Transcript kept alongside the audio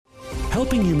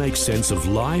helping you make sense of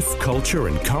life, culture,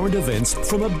 and current events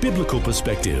from a biblical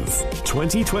perspective.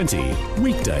 2020,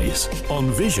 weekdays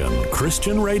on Vision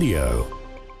Christian Radio.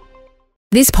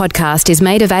 This podcast is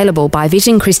made available by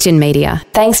Vision Christian Media,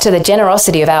 thanks to the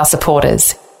generosity of our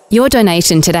supporters. Your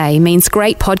donation today means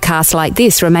great podcasts like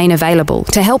this remain available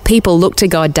to help people look to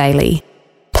God daily.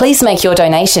 Please make your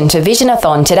donation to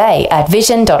Visionathon today at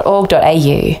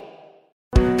vision.org.au.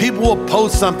 People will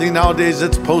post something nowadays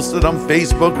that's posted on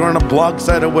Facebook or on a blog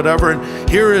site or whatever, and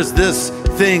here is this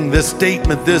thing, this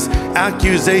statement, this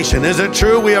accusation. Is it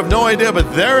true? We have no idea,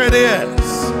 but there it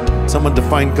is. Someone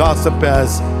defined gossip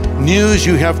as news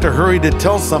you have to hurry to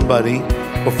tell somebody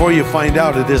before you find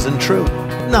out it isn't true.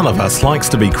 None of us likes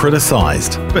to be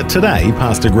criticised, but today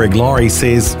Pastor Greg Laurie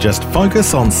says just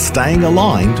focus on staying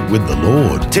aligned with the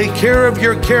Lord. Take care of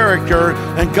your character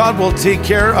and God will take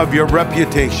care of your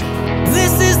reputation.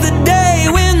 This is the day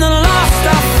when the lost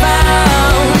are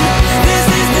found. This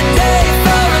is the day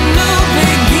for a new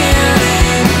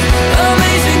beginning.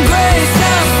 Amazing grace,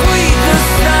 how sweet the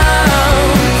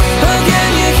sound.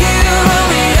 Again you hear all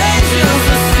the angels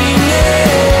are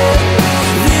singing.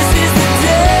 This is the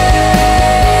day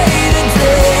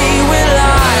when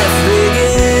life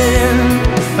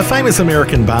begins. A famous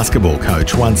American basketball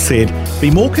coach once said,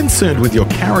 "Be more concerned with your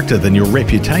character than your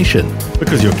reputation,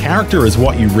 because your character is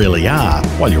what you really are,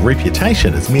 while your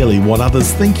reputation is merely what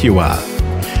others think you are."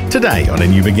 Today on A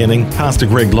New Beginning, Pastor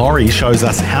Greg Laurie shows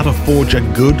us how to forge a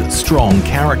good, strong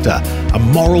character, a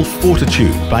moral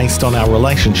fortitude based on our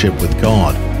relationship with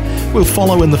God. We'll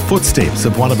follow in the footsteps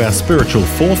of one of our spiritual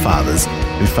forefathers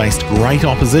who faced great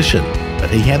opposition, but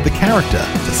he had the character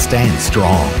to stand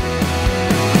strong.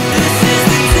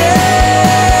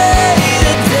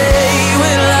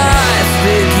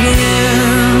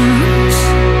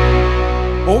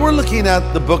 Well, we're looking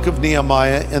at the book of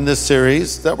Nehemiah in this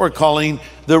series that we're calling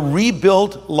The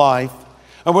Rebuilt Life.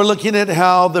 And we're looking at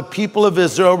how the people of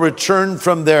Israel returned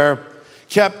from their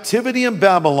captivity in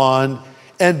Babylon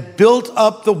and built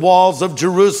up the walls of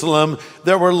Jerusalem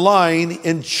that were lying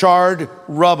in charred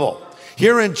rubble.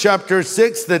 Here in chapter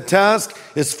 6, the task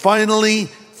is finally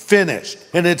finished,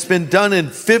 and it's been done in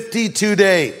 52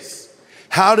 days.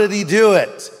 How did he do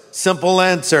it? Simple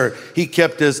answer. He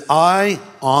kept his eye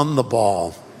on the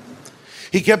ball.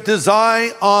 He kept his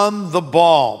eye on the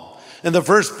ball. In the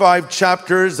first 5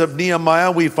 chapters of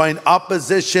Nehemiah, we find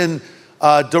opposition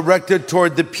directed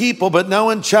toward the people. But now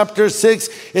in chapter 6,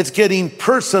 it's getting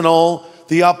personal.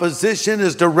 The opposition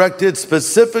is directed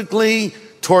specifically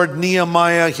toward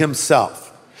Nehemiah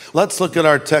himself. Let's look at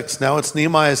our text now. It's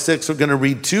Nehemiah 6. We're going to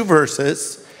read 2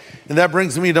 verses. And that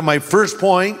brings me to my first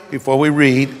point before we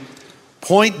read.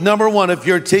 Point number 1, if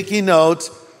you're taking notes,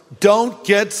 don't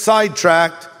get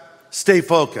sidetracked, stay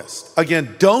focused.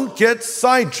 Again, don't get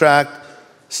sidetracked,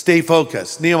 stay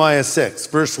focused. Nehemiah 6,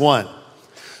 verse 1.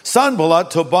 Sanballat,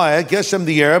 Tobiah, Geshem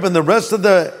the Arab, and the rest of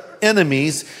the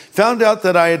enemies found out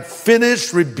that I had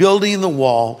finished rebuilding the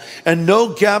wall, and no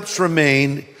gaps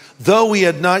remained, though we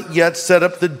had not yet set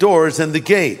up the doors and the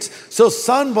gates. So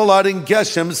Sanballat and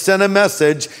Geshem sent a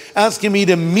message asking me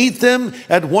to meet them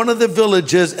at one of the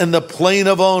villages in the plain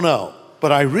of Ono.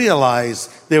 But I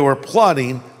realized they were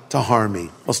plotting to harm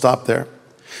me. We'll stop there.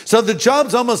 So the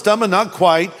job's almost done, but not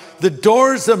quite. The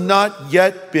doors have not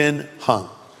yet been hung.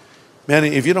 Man,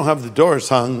 if you don't have the doors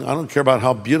hung, I don't care about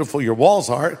how beautiful your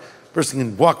walls are. Person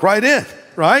can walk right in,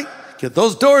 right? Get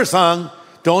those doors hung.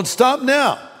 Don't stop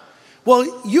now. Well,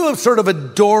 you have sort of a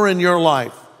door in your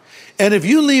life. And if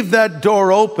you leave that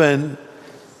door open,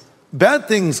 bad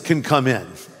things can come in.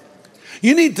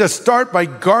 You need to start by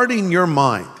guarding your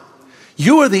mind.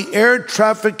 You are the air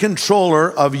traffic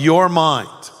controller of your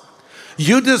mind.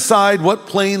 You decide what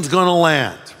plane's going to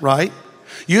land, right?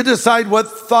 You decide what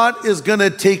thought is going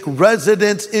to take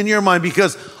residence in your mind,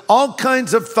 because all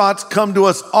kinds of thoughts come to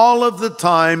us all of the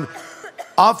time.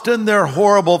 Often they're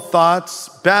horrible thoughts,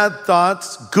 bad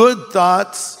thoughts, good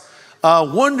thoughts,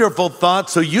 wonderful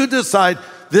thoughts. So you decide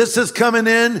this is coming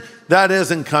in, that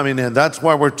isn't coming in. That's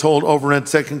why we're told over in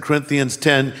 2 Corinthians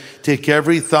 10, take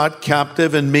every thought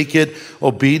captive and make it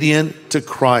obedient to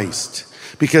Christ.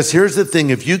 Because here's the thing,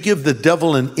 if you give the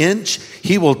devil an inch,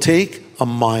 he will take a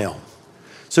mile.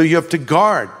 So you have to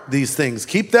guard these things.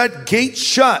 Keep that gate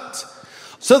shut.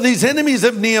 So these enemies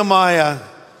of Nehemiah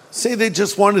say they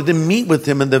just wanted to meet with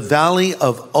him in the valley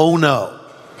of Ono.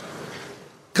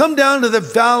 Come down to the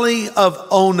valley of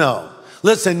Ono.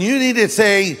 Listen, you need to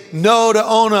say no to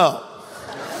Ono.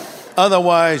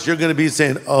 Otherwise, you're going to be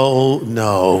saying, oh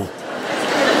no.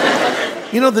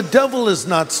 You know, the devil is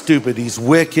not stupid. He's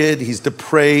wicked, he's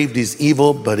depraved, he's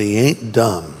evil, but he ain't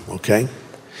dumb, okay?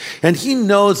 And he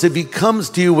knows if he comes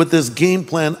to you with this game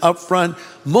plan up front,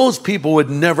 most people would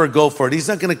never go for it. He's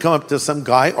not going to come up to some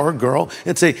guy or girl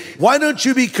and say, why don't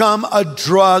you become a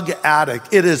drug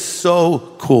addict? It is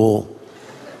so cool.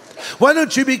 Why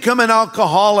don't you become an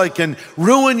alcoholic and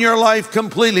ruin your life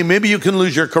completely? Maybe you can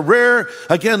lose your career,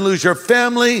 again, lose your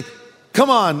family.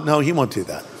 Come on. No, he won't do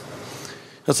that.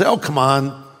 He'll say, oh, come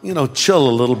on, chill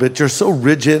a little bit. You're so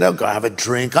rigid. I'll go have a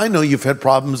drink. I know you've had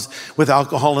problems with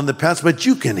alcohol in the past, but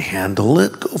you can handle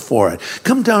it. Go for it.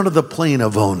 Come down to the plain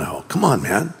of Ono. Come on,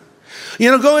 man.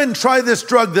 Go ahead and try this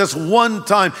drug this one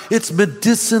time. It's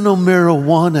medicinal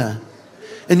marijuana.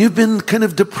 And you've been kind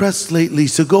of depressed lately,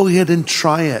 so go ahead and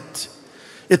try it.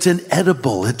 It's an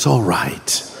edible. It's all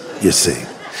right, you see.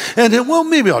 And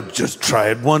maybe I'll just try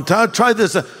it one time. I'll try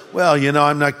this.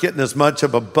 I'm not getting as much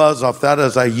of a buzz off that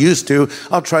as I used to.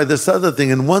 I'll try this other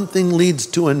thing. And one thing leads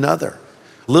to another.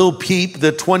 Lil Peep,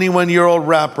 the 21-year-old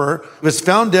rapper, was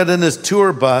found dead in his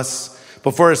tour bus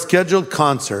before a scheduled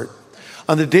concert.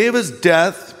 On the day of his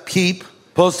death, Peep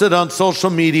posted on social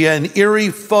media an eerie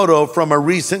photo from a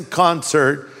recent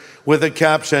concert with a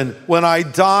caption, "When I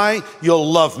die, you'll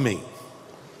love me."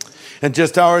 And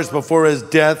just hours before his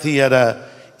death, he had an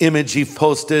image he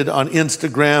posted on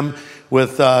Instagram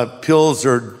with pills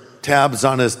or tabs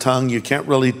on his tongue. You can't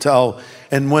really tell.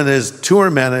 And when his tour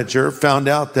manager found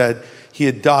out that he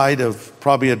had died of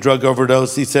probably a drug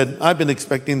overdose, he said, I've been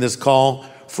expecting this call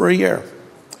for a year.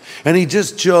 And he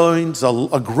just joins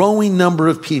a growing number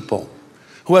of people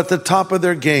who at the top of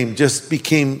their game just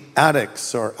became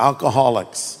addicts or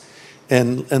alcoholics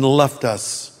and left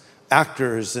us,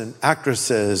 actors and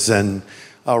actresses and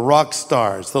rock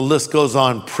stars. The list goes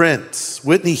on. Prince,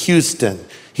 Whitney Houston,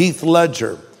 Heath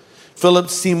Ledger, Philip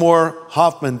Seymour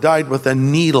Hoffman died with a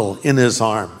needle in his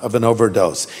arm of an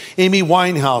overdose. Amy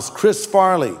Winehouse, Chris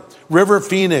Farley, River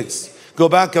Phoenix, go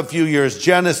back a few years,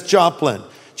 Janis Joplin,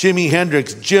 Jimi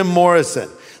Hendrix, Jim Morrison.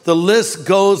 The list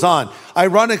goes on.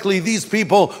 Ironically, these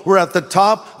people were at the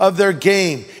top of their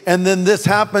game, and then this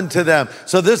happened to them.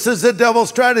 So this is the devil's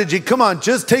strategy. Come on,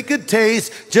 just take a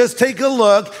taste, just take a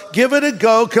look, give it a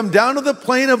go, come down to the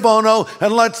plain of Ono,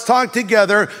 and let's talk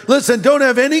together. Listen, don't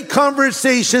have any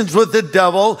conversations with the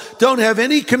devil. Don't have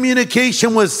any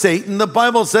communication with Satan. The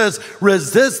Bible says,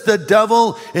 resist the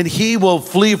devil, and he will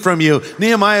flee from you.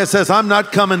 Nehemiah says, I'm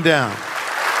not coming down.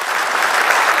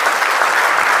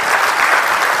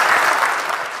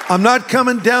 I'm not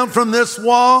coming down from this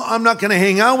wall. I'm not going to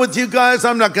hang out with you guys.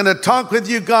 I'm not going to talk with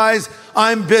you guys.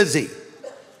 I'm busy.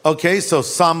 Okay, so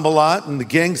Sanballat and the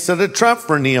gang set a trap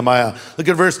for Nehemiah. Look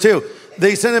at verse 2.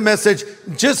 They sent a message,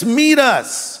 just meet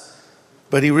us.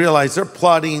 But he realized they're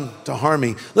plotting to harm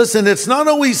me. Listen, it's not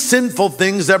always sinful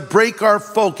things that break our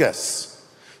focus.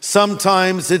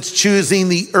 Sometimes it's choosing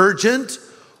the urgent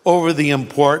over the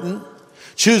important,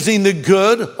 choosing the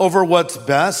good over what's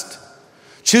best,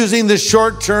 choosing the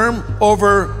short term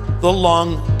over the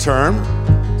long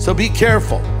term. So be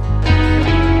careful.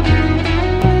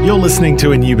 You're listening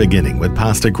to A New Beginning with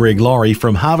Pastor Greg Laurie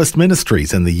from Harvest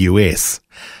Ministries in the US.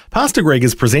 Pastor Greg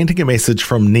is presenting a message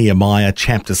from Nehemiah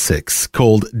chapter 6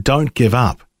 called Don't Give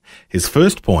Up. His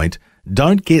first point,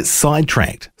 don't get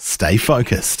sidetracked. Stay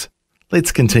focused.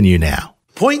 Let's continue now.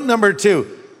 Point number 2,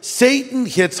 Satan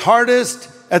hits hardest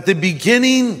at the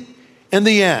beginning and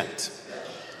the end.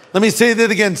 Let me say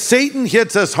that again. Satan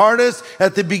hits us hardest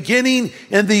at the beginning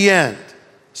and the end.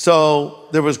 So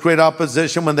there was great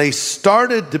opposition when they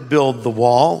started to build the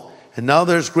wall, and now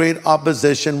there's great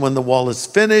opposition when the wall is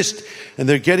finished and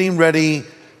they're getting ready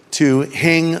to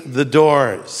hang the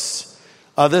doors.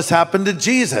 This happened to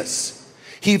Jesus.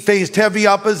 He faced heavy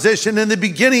opposition in the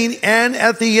beginning and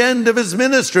at the end of his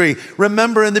ministry.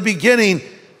 Remember, in the beginning,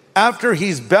 after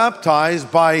he's baptized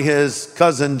by his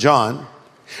cousin John,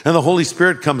 and the Holy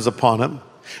Spirit comes upon him,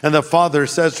 and the Father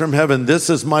says from heaven, this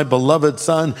is my beloved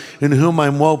Son in whom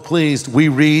I'm well pleased. We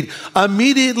read,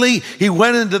 immediately he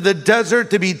went into the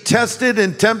desert to be tested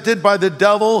and tempted by the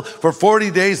devil for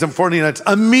 40 days and 40 nights.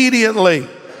 Immediately.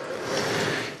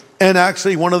 And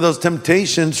actually, one of those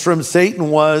temptations from Satan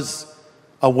was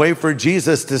a way for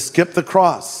Jesus to skip the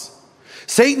cross.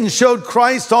 Satan showed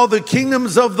Christ all the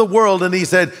kingdoms of the world, and he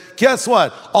said, guess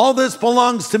what? All this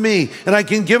belongs to me, and I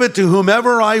can give it to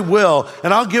whomever I will,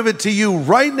 and I'll give it to you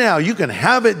right now. You can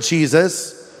have it,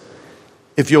 Jesus,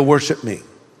 if you'll worship me.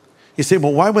 You say,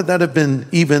 well, why would that have been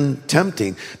even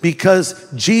tempting? Because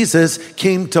Jesus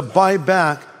came to buy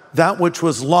back that which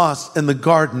was lost in the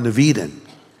Garden of Eden.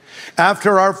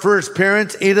 After our first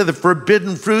parents ate of the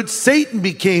forbidden fruit, Satan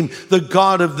became the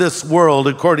god of this world,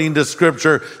 according to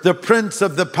Scripture, the prince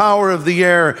of the power of the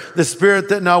air, the spirit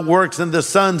that now works in the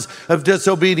sons of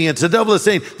disobedience. The devil is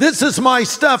saying, this is my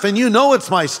stuff, and you know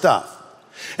it's my stuff.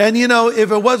 And you know,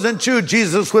 if it wasn't true,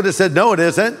 Jesus would have said, no, it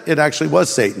isn't. It actually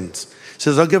was Satan's. He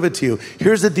says, I'll give it to you.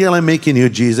 Here's the deal I'm making you,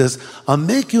 Jesus. I'll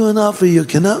make you an offer you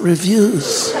cannot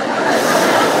refuse.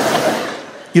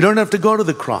 You don't have to go to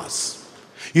the cross.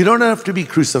 You don't have to be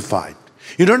crucified.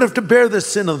 You don't have to bear the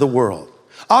sin of the world.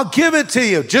 I'll give it to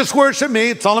you. Just worship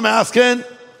me. That's all I'm asking.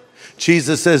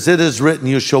 Jesus says, it is written,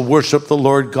 you shall worship the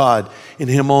Lord God. In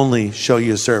him only shall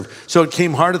you serve. So it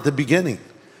came hard at the beginning.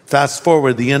 Fast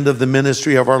forward, the end of the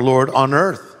ministry of our Lord on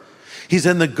earth. He's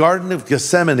in the Garden of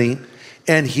Gethsemane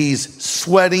and he's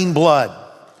sweating blood.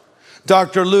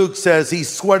 Dr. Luke says he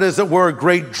sweat, as it were,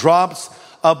 great drops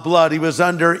of blood. He was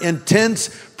under intense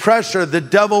pressure. The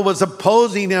devil was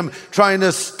opposing him, trying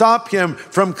to stop him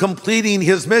from completing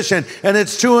his mission. And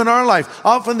it's true in our life.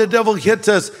 Often the devil hits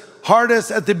us hardest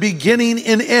at the beginning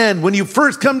and end. When you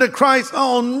first come to Christ,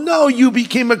 oh no, you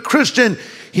became a Christian.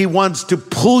 He wants to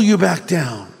pull you back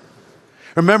down.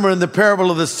 Remember in the parable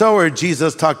of the sower,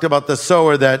 Jesus talked about the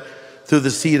sower that threw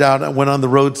the seed out and went on the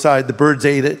roadside. The birds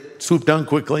ate it, swooped down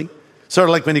quickly. Sort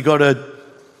of like when you go to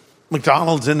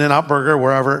McDonald's, In-N-Out Burger,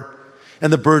 wherever,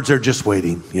 and the birds are just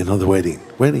waiting. You know, they're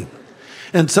waiting.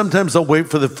 And sometimes they'll wait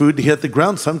for the food to hit the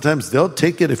ground. Sometimes they'll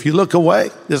take it if you look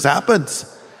away. This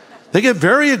happens. They get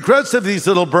very aggressive, these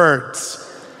little birds.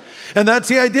 And that's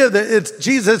the idea that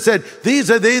Jesus said,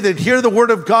 these are they that hear the word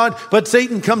of God, but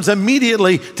Satan comes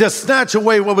immediately to snatch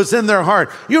away what was in their heart.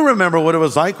 You remember what it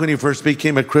was like when you first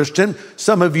became a Christian.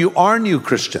 Some of you are new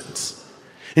Christians,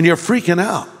 and you're freaking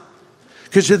out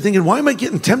because you're thinking, why am I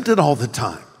getting tempted all the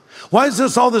time? Why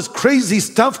is all this crazy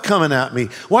stuff coming at me?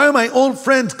 Why are my old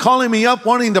friends calling me up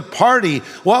wanting to party?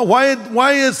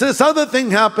 Why is this other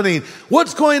thing happening?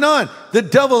 What's going on? The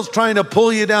devil's trying to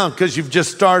pull you down because you've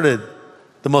just started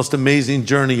the most amazing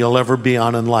journey you'll ever be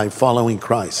on in life, following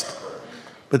Christ.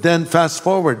 But then fast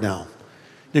forward now.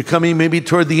 You're coming maybe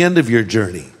toward the end of your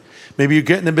journey. Maybe you're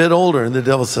getting a bit older and the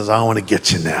devil says, I want to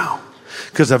get you now.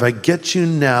 Because if I get you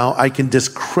now, I can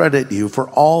discredit you for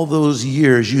all those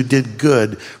years you did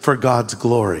good for God's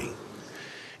glory.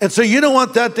 And so you don't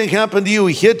want that to happen to you.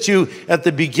 He hits you at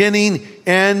the beginning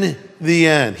and the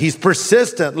end. He's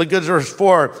persistent. Look at verse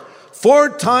 4.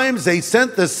 4 times they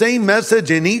sent the same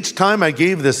message, and each time I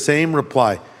gave the same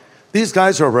reply. These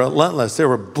guys are relentless. They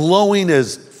were blowing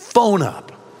his phone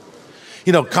up.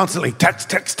 You know, constantly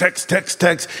text,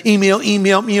 email,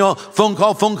 phone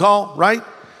call, right?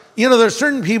 You know, there's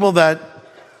certain people that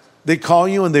they call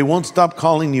you and they won't stop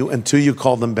calling you until you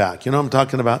call them back. You know what I'm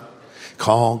talking about?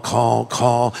 Call,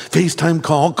 FaceTime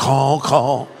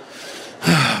call.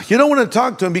 You don't want to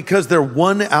talk to them because they're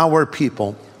 1 hour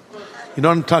people. You know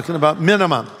what I'm talking about?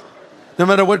 Minimum. No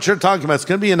matter what you're talking about, it's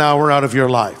going to be an hour out of your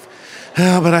life.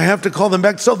 But I have to call them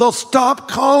back, so they'll stop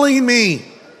calling me.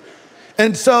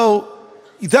 And so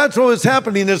that's what was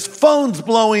happening. His phone's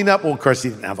blowing up. Well, of course, he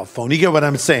didn't have a phone. You get what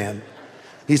I'm saying?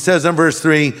 He says in verse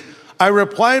 3, I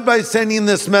replied by sending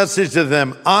this message to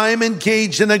them. I'm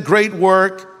engaged in a great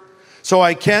work, so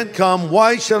I can't come.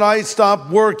 Why should I stop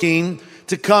working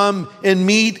to come and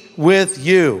meet with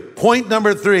you? Point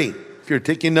number 3. If you're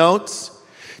taking notes,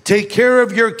 take care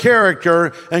of your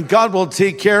character and God will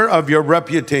take care of your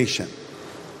reputation.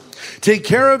 Take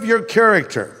care of your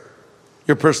character,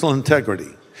 your personal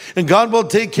integrity, and God will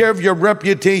take care of your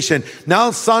reputation.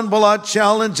 Now Sanballat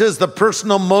challenges the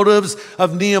personal motives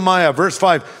of Nehemiah. Verse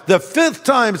 5, the 5th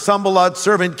time Sanballat's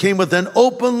servant came with an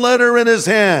open letter in his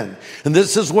hand. And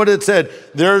this is what it said.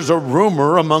 There's a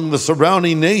rumor among the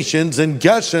surrounding nations, and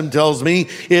Geshem tells me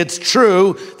it's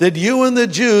true that you and the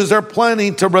Jews are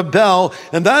planning to rebel,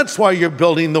 and that's why you're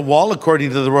building the wall, according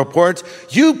to the reports.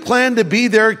 You plan to be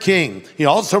their king. He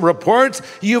also reports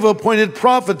you've appointed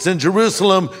prophets in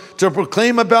Jerusalem to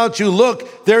proclaim about you,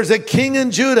 look, there's a king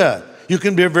in Judah. You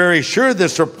can be very sure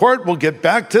this report will get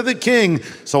back to the king.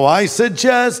 So I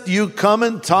suggest you come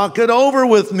and talk it over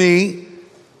with me.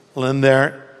 Well, in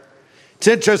there. It's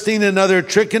interesting, another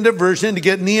trick and diversion to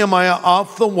get Nehemiah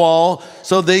off the wall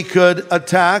so they could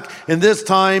attack. And this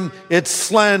time it's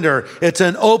slander. It's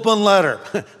an open letter.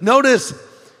 Notice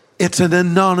it's an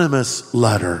anonymous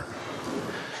letter.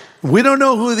 We don't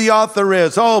know who the author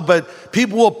is. Oh, but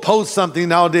people will post something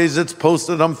nowadays. It's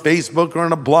posted on Facebook or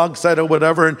on a blog site or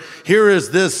whatever. And here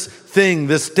is this thing,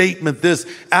 this statement, this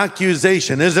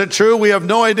accusation. Is it true? We have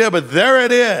no idea, but there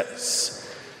it is.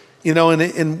 You know,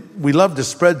 and we love to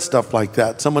spread stuff like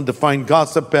that. Someone defined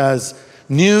gossip as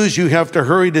news you have to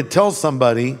hurry to tell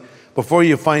somebody, before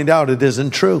you find out it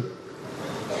isn't true.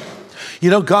 You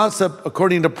know, gossip,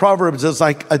 according to Proverbs, is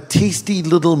like a tasty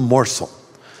little morsel,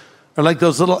 or like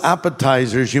those little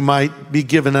appetizers you might be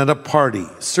given at a party,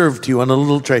 served to you on a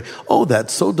little tray. Oh,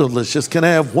 that's so delicious. Can I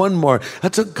have one more?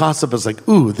 That's what gossip is like.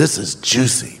 Ooh, this is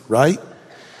juicy, right?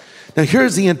 Now,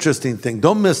 here's the interesting thing.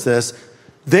 Don't miss this.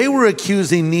 They were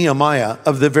accusing Nehemiah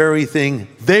of the very thing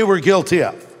they were guilty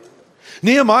of.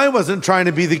 Nehemiah wasn't trying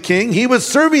to be the king. He was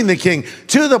serving the king.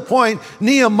 To the point,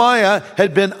 Nehemiah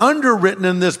had been underwritten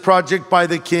in this project by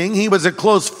the king. He was a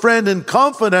close friend and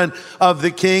confidant of the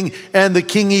king, and the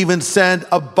king even sent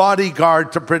a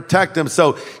bodyguard to protect him.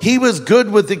 So he was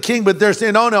good with the king, but they're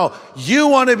saying, oh no, you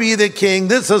want to be the king.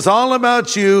 This is all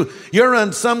about you. You're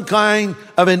on some kind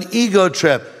of an ego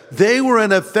trip. They were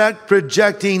in effect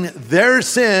projecting their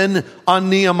sin on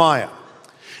Nehemiah.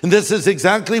 And this is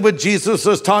exactly what Jesus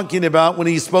was talking about when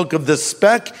he spoke of the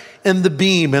speck and the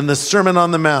beam in the Sermon on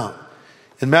the Mount.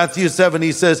 In Matthew 7,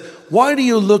 he says, why do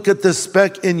you look at the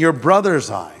speck in your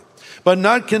brother's eye, but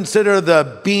not consider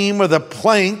the beam or the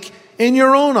plank in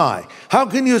your own eye? How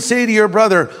can you say to your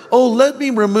brother, oh, let me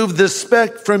remove the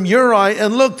speck from your eye,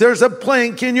 and look, there's a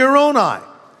plank in your own eye?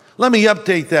 Let me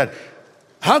update that.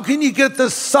 How can you get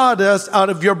the sawdust out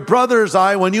of your brother's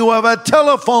eye when you have a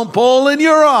telephone pole in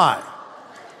your eye?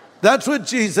 That's what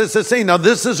Jesus is saying. Now,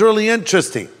 this is really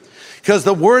interesting because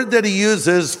the word that he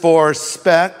uses for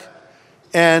speck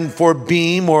and for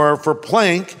beam or for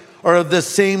plank are of the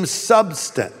same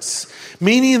substance,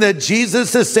 meaning that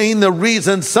Jesus is saying the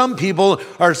reason some people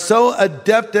are so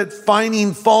adept at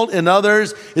finding fault in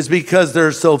others is because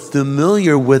they're so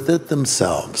familiar with it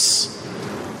themselves.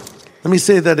 Let me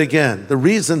say that again. The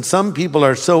reason some people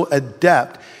are so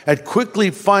adept at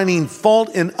quickly finding fault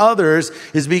in others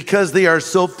is because they are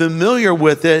so familiar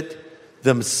with it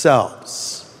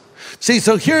themselves. See,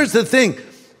 so here's the thing.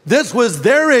 This was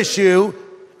their issue,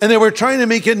 and they were trying to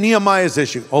make it Nehemiah's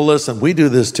issue. Oh, listen, we do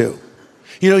this too.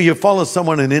 You know, you follow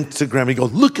someone on Instagram, and you go,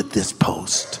 look at this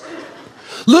post.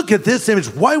 Look at this image.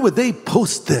 Why would they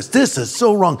post this? This is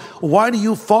so wrong. Why do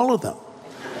you follow them?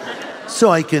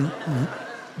 So I can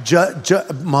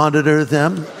monitor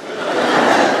them.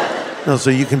 No,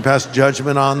 so you can pass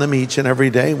judgment on them each and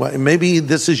every day. Well, maybe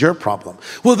this is your problem.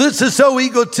 Well, this is so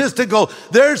egotistical.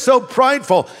 They're so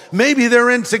prideful. Maybe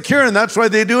they're insecure, and that's why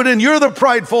they do it, and you're the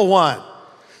prideful one.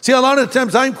 See, a lot of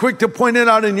times I'm quick to point it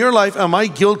out in your life. Am I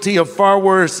guilty of far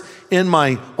worse in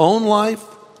my own life?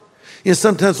 You know,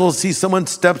 sometimes we'll see someone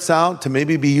steps out to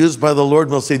maybe be used by the Lord,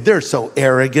 and we'll say, they're so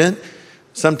arrogant.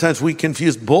 Sometimes we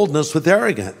confuse boldness with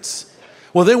arrogance.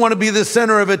 Well, they want to be the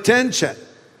center of attention.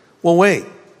 Well, wait.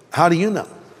 How do you know?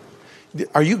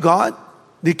 Are you God?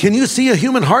 Can you see a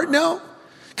human heart now?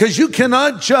 Because you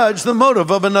cannot judge the motive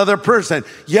of another person.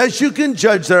 Yes, you can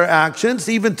judge their actions,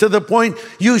 even to the point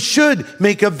you should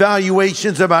make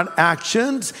evaluations about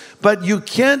actions, but you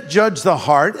can't judge the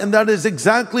heart. And that is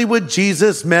exactly what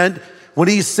Jesus meant when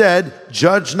he said,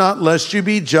 judge not lest you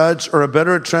be judged, or a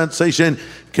better translation,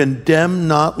 condemn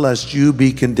not lest you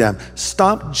be condemned.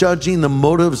 Stop judging the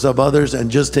motives of others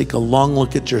and just take a long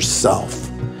look at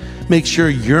yourself. Make sure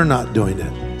you're not doing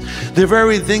it. The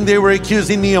very thing they were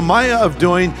accusing Nehemiah of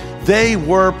doing, they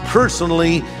were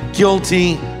personally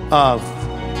guilty of.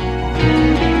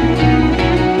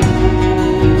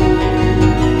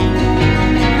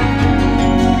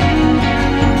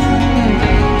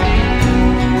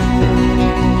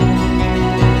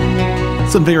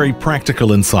 Some very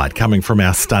practical insight coming from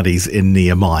our studies in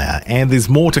Nehemiah, and there's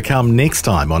more to come next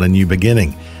time on A New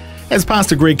Beginning. As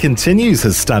Pastor Greg continues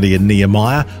his study in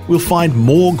Nehemiah, we'll find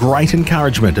more great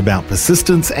encouragement about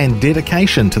persistence and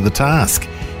dedication to the task,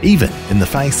 even in the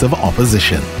face of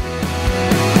opposition.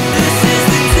 This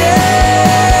is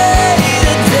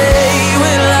the day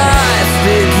when life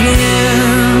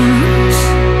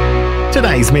begins.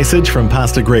 Today's message from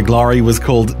Pastor Greg Laurie was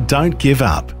called Don't Give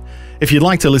Up. If you'd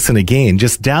like to listen again,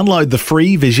 just download the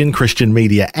free Vision Christian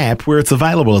Media app where it's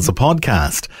available as a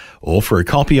podcast. Or for a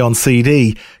copy on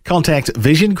CD, contact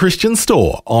Vision Christian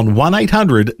Store on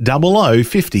 1800 00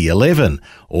 50 11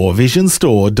 or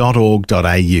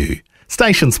visionstore.org.au.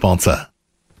 Station sponsor.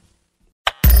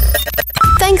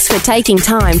 Thanks for taking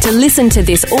time to listen to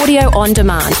this audio on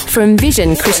demand from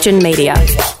Vision Christian Media.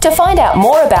 To find out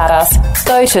more about us,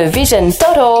 go to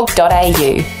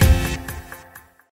vision.org.au.